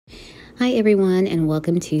Hi everyone, and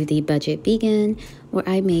welcome to the Budget Vegan, where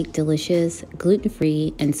I make delicious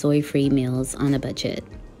gluten-free and soy-free meals on a budget.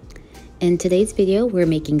 In today's video, we're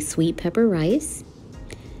making sweet pepper rice.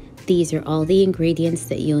 These are all the ingredients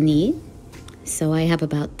that you'll need. So I have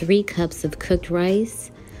about 3 cups of cooked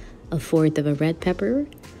rice, 1/4 of a red pepper,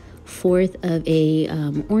 1/4 of a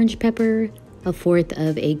orange pepper, 1/4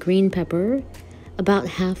 of a green pepper, about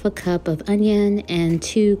 1/2 cup of onion, and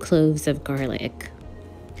 2 cloves of garlic.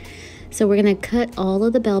 So we're going to cut all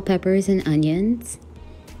of the bell peppers and onions,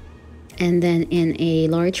 and then in a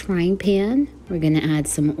large frying pan, we're going to add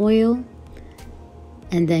some oil,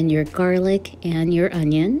 and then your garlic and your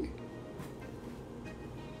onion.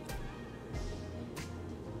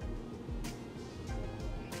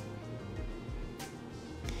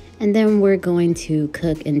 And then we're going to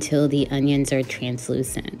cook until the onions are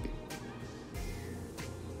translucent.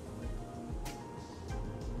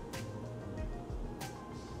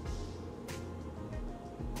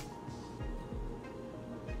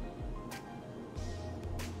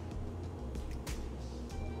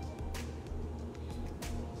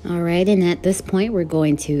 All right, and at this point, we're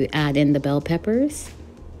going to add in the bell peppers.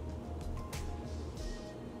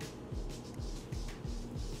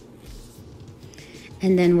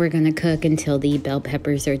 And then we're going to cook until the bell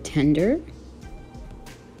peppers are tender.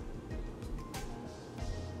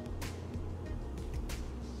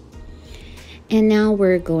 And now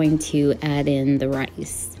we're going to add in the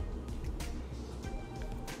rice.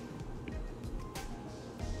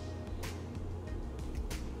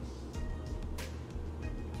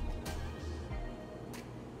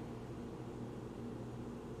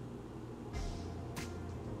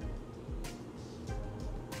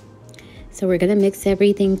 So we're going to mix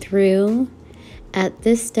everything through. At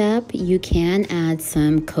this step, you can add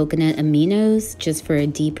some coconut aminos just for a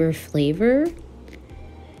deeper flavor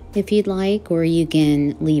if you'd like, or you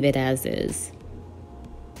can leave it as is.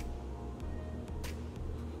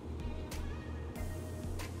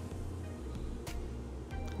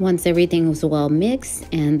 Once everything is well mixed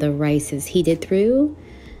and the rice is heated through,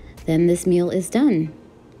 then this meal is done.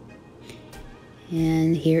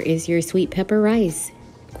 And here is your sweet pepper rice.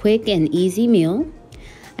 Quick and easy meal.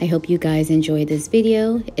 I hope you guys enjoyed this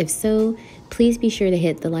video. If so, please be sure to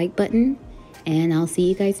hit the like button, and I'll see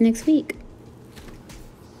you guys next week.